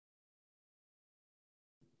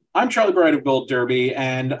I'm Charlie Bright of Gold Derby,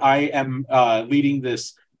 and I am leading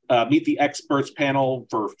this Meet the Experts panel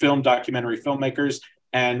for film documentary filmmakers.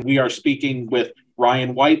 And we are speaking with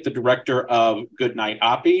Ryan White, the director of Good Night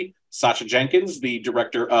Oppy, Sacha Jenkins, the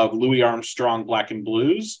director of Louis Armstrong Black and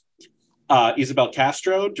Blues, Isabel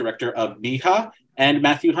Castro, director of Mija, and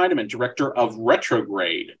Matthew Heineman, director of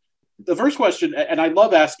Retrograde. The first question, and I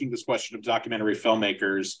love asking this question of documentary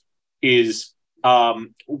filmmakers, is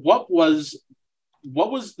what was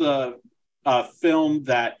the film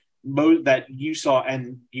that you saw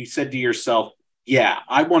and you said to yourself, yeah,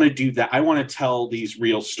 I want to do that. I want to tell these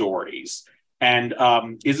real stories. And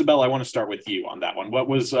Isabel, I want to start with you on that one. What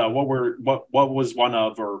was one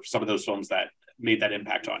of or some of those films that made that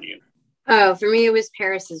impact on you? Oh, for me, it was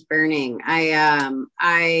Paris is Burning. I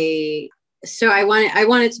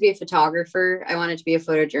wanted to be a photographer. I wanted to be a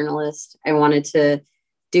photojournalist. I wanted to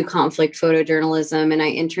do conflict photojournalism, and I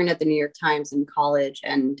interned at the New York Times in college.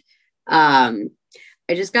 And I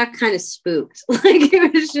just got kind of spooked. Like,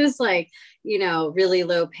 it was just like, really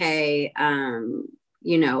low pay,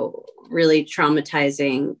 really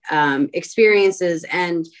traumatizing experiences.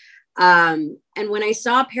 And when I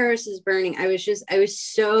saw Paris is Burning, I was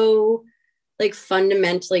so like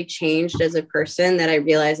fundamentally changed as a person that I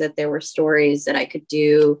realized that there were stories that I could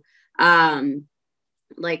do,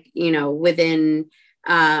 within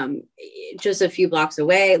just a few blocks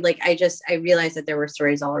away. Like, I realized that there were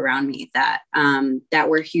stories all around me that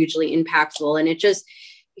were hugely impactful. And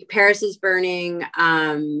Paris is Burning.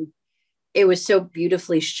 It was so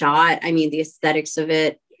beautifully shot. I mean, the aesthetics of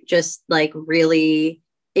it just like really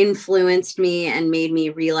influenced me and made me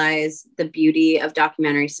realize the beauty of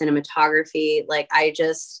documentary cinematography. Like, I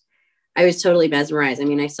was totally mesmerized. I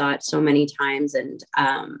mean, I saw it so many times, and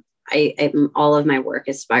all of my work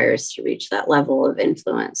aspires to reach that level of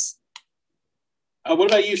influence. What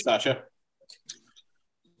about you, Sacha?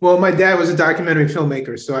 Well, my dad was a documentary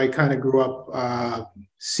filmmaker, so I kind of grew up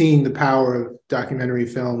seeing the power of documentary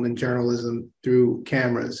film and journalism through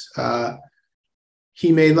cameras.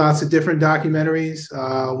 He made lots of different documentaries.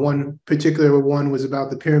 One particular one was about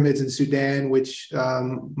the pyramids in Sudan, which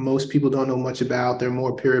most people don't know much about. There are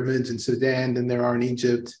more pyramids in Sudan than there are in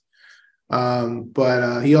Egypt.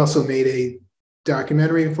 But he also made a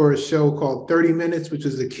documentary for a show called 30 Minutes, which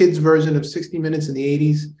was the kids' version of 60 Minutes in the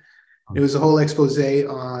 80s. It was a whole expose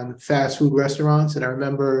on fast food restaurants. And I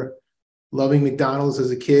remember loving McDonald's as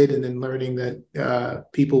a kid and then learning that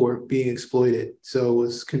people were being exploited. So it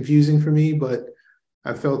was confusing for me, but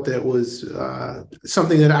I felt that was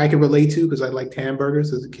something that I could relate to because I liked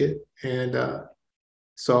hamburgers as a kid. And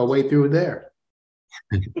so I'll wait through it there.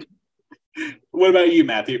 What about you,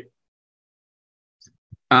 Matthew?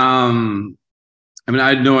 I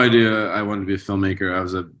had no idea I wanted to be a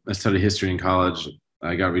filmmaker. I studied history in college.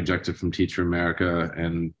 I got rejected from Teach for America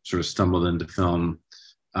and sort of stumbled into film.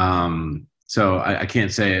 So I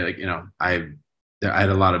can't say I had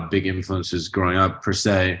a lot of big influences growing up per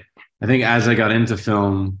se. I think as I got into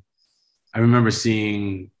film, I remember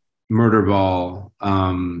seeing Murder Ball,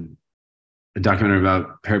 a documentary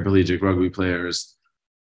about paraplegic rugby players,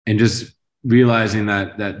 and just realizing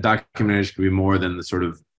that documentaries could be more than the sort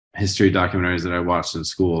of history documentaries that I watched in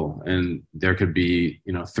school. And there could be,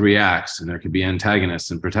 3 acts, and there could be antagonists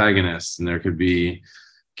and protagonists, and there could be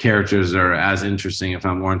characters that are as interesting, if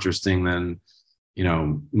not more interesting than,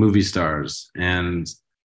 movie stars. And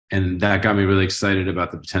that got me really excited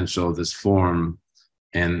about the potential of this form.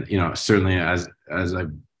 And, certainly as I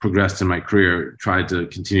progressed in my career, tried to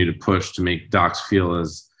continue to push to make docs feel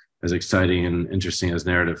as exciting and interesting as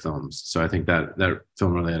narrative films. So I think that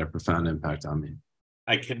film really had a profound impact on me.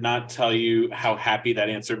 I cannot tell you how happy that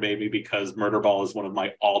answer made me, because Murderball is one of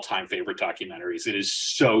my all-time favorite documentaries. It is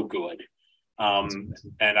so good. And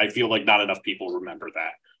I feel like not enough people remember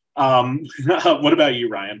that. What about you,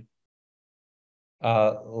 Ryan?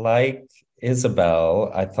 Like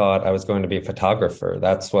Isabel, I thought I was going to be a photographer.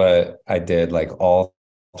 That's what I did, like all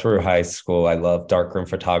through high school. I loved darkroom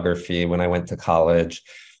photography. When I went to college,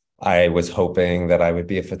 I was hoping that I would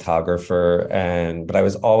be a photographer, but I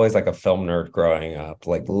was always like a film nerd growing up,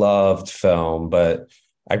 like loved film, but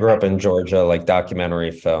I grew up in Georgia, like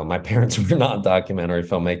documentary film. My parents were not documentary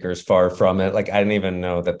filmmakers, far from it. Like, I didn't even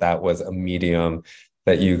know that was a medium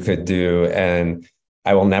that you could do. And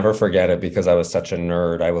I will never forget it because I was such a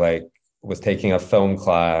nerd. I was taking a film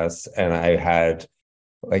class and I had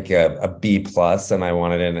like a B+ and I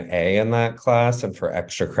wanted an A in that class. And for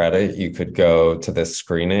extra credit, you could go to this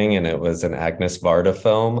screening, and it was an Agnes Varda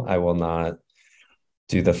film. I will not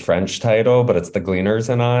do the French title, but it's The Gleaners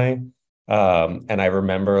and I. And I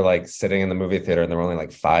remember like sitting in the movie theater, and there were only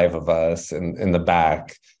like 5 of us in the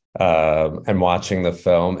back. and watching the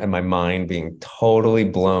film and my mind being totally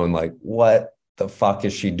blown, like, what the fuck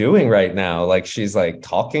is she doing right now? Like, she's like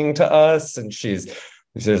talking to us, and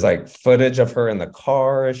there's like footage of her in the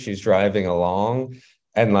car as she's driving along.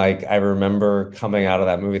 And like, I remember coming out of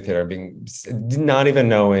that movie theater being not even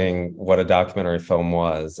knowing what a documentary film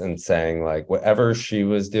was, and saying like, whatever she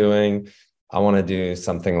was doing, I want to do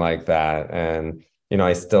something like that. And, you know,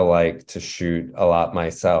 I still like to shoot a lot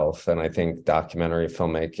myself. And I think documentary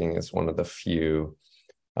filmmaking is one of the few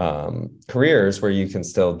careers where you can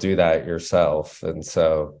still do that yourself. And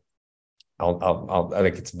so I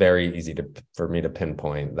think it's very easy for me to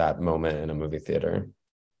pinpoint that moment in a movie theater.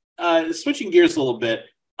 Switching gears a little bit,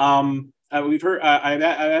 we've heard. I've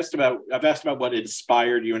asked about what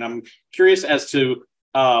inspired you, and I'm curious as to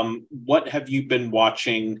what have you been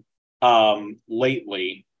watching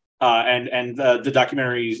lately, and the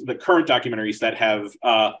documentaries, the current documentaries that have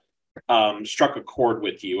struck a chord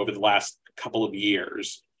with you over the last couple of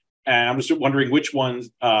years. And I'm just wondering which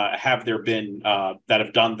ones have there been that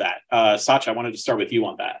have done that. Sacha, I wanted to start with you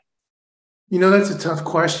on that. You know, that's a tough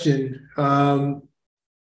question.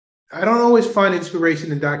 I don't always find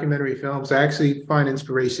inspiration in documentary films. I actually find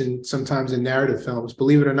inspiration sometimes in narrative films.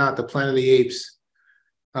 Believe it or not, the Planet of the Apes,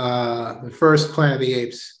 the first Planet of the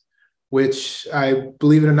Apes, which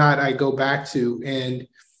believe it or not, I go back to. And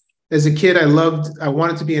as a kid, I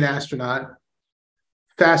wanted to be an astronaut,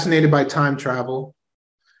 fascinated by time travel.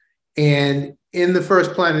 And in the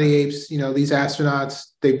first Planet of the Apes, you know, these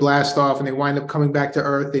astronauts, they blast off and they wind up coming back to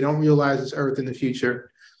Earth. They don't realize it's Earth in the future.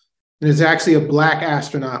 And there's actually a black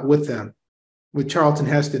astronaut with them, with Charlton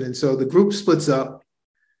Heston. And so the group splits up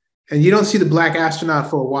and you don't see the black astronaut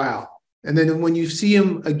for a while. And then when you see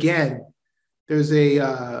him again, there's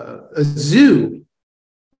a zoo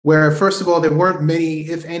where, first of all, there weren't many,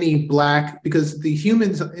 if any, black, because the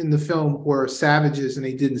humans in the film were savages and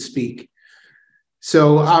they didn't speak.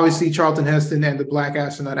 So obviously Charlton Heston and the black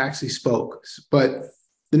astronaut actually spoke. But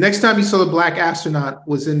the next time you saw the black astronaut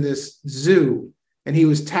was in this zoo, and he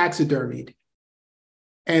was taxidermied.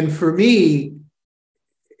 And for me,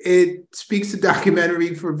 it speaks to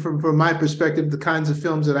documentary from my perspective, the kinds of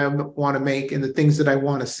films that I want to make and the things that I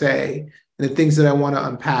want to say and the things that I want to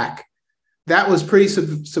unpack. That was pretty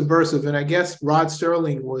subversive. And I guess Rod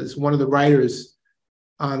Serling was one of the writers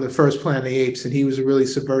on the first Planet of the Apes, and he was a really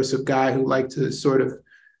subversive guy who liked to sort of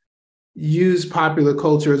use popular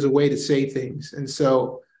culture as a way to say things. And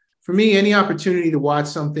so for me, any opportunity to watch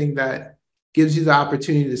something that gives you the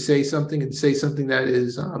opportunity to say something and say something that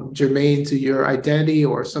is germane to your identity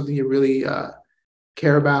or something you really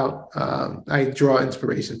care about, I draw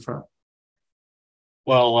inspiration from.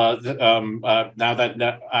 Well, now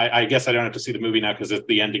that I guess I don't have to see the movie now because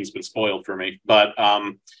the ending's been spoiled for me. But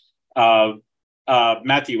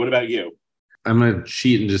Matthew, what about you? I'm going to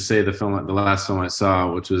cheat and just say the last film I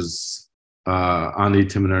saw, which was Andi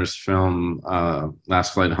Timoner's film,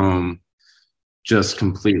 Last Flight Home, just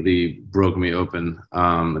completely broke me open.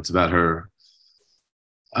 It's about her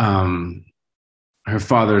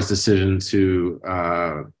father's decision to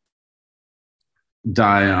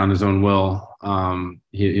die on his own will.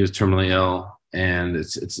 He was terminally ill, and it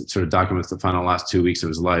sort of documents the final last 2 weeks of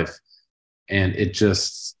his life. And it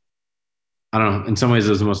just, I don't know, in some ways it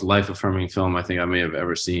was the most life-affirming film I think I may have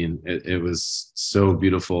ever seen. It was so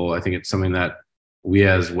beautiful. I think it's something that we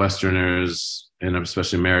as Westerners, and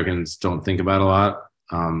especially Americans, don't think about a lot.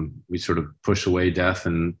 We sort of push away death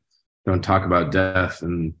and don't talk about death,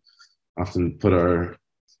 and often put our,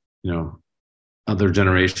 other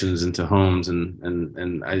generations into homes,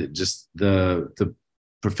 and I just the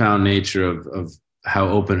profound nature of how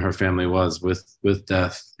open her family was with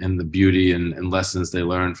death, and the beauty and lessons they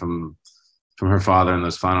learned from her father in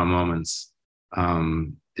those final moments.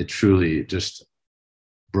 It truly just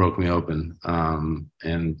broke me open.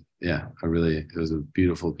 And yeah, it was a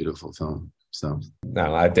beautiful, beautiful film. So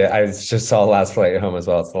no, I just saw Last Flight Home as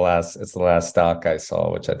well. It's the last doc I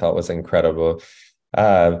saw, which I thought was incredible.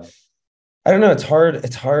 I don't know.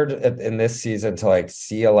 It's hard in this season to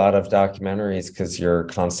see a lot of documentaries because you're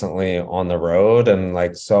constantly on the road,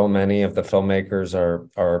 and so many of the filmmakers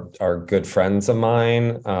are good friends of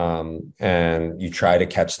mine. And you try to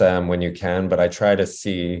catch them when you can, but I try to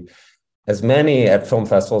see as many at film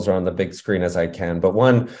festivals or on the big screen as I can. But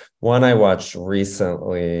one I watched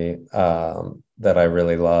recently that I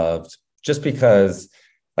really loved, just because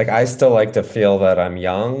I still like to feel that I'm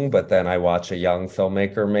young, but then I watch a young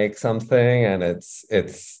filmmaker make something and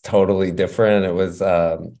it's totally different. It was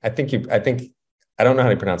I don't know how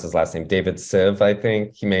to pronounce his last name, David Siv, I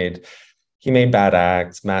think. He made Bad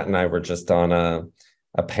Acts. Matt and I were just on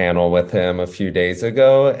a panel with him a few days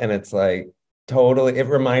ago, and it's Totally. It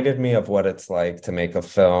reminded me of what it's like to make a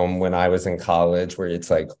film when I was in college, where it's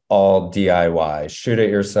like all DIY, shoot it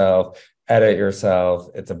yourself, edit yourself.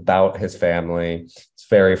 It's about his family. It's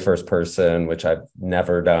very first person, which I've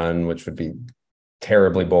never done, which would be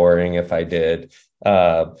terribly boring if I did.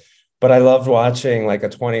 But I loved watching like a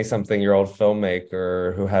 20-something-year-old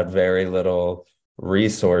filmmaker who had very little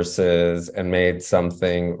resources and made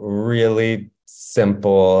something really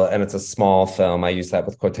simple. And it's a small film. I use that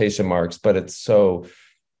with quotation marks, but it's so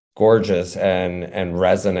gorgeous and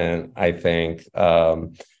resonant, I think.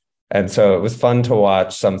 And so it was fun to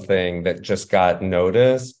watch something that just got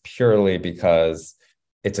noticed purely because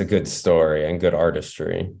it's a good story and good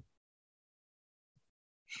artistry.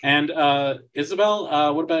 And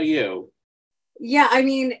Isabel, what about you? Yeah, I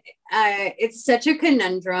mean, it's such a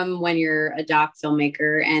conundrum when you're a doc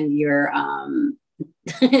filmmaker and you're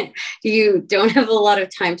you don't have a lot of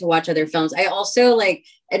time to watch other films. I also, like,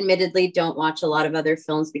 admittedly don't watch a lot of other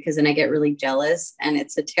films because then I get really jealous, and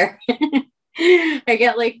it's a terrible. I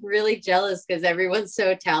get like really jealous because everyone's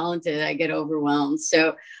so talented. I get overwhelmed.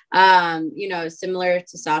 So, you know, similar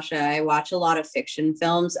to Sacha, I watch a lot of fiction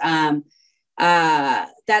films.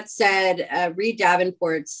 That said, Reed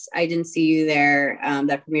Davenport's I Didn't See You There,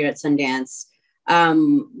 that premiered at Sundance,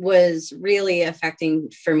 was really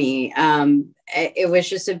affecting for me. It was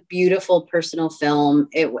just a beautiful personal film.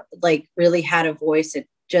 It like really had a voice. It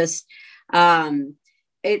just,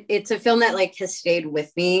 it's a film that like has stayed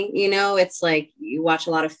with me. You know, it's like you watch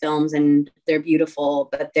a lot of films and they're beautiful,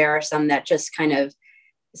 but there are some that just kind of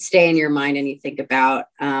stay in your mind and you think about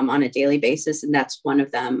on a daily basis. And that's one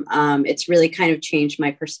of them. It's really kind of changed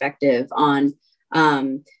my perspective on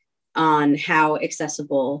how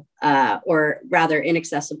accessible or rather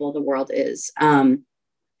inaccessible the world is.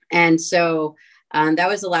 And so that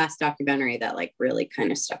was the last documentary that like really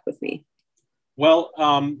kind of stuck with me. Well,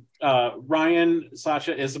 Ryan,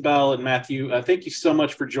 Sacha, Isabel, and Matthew, thank you so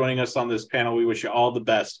much for joining us on this panel. We wish you all the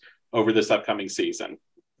best over this upcoming season.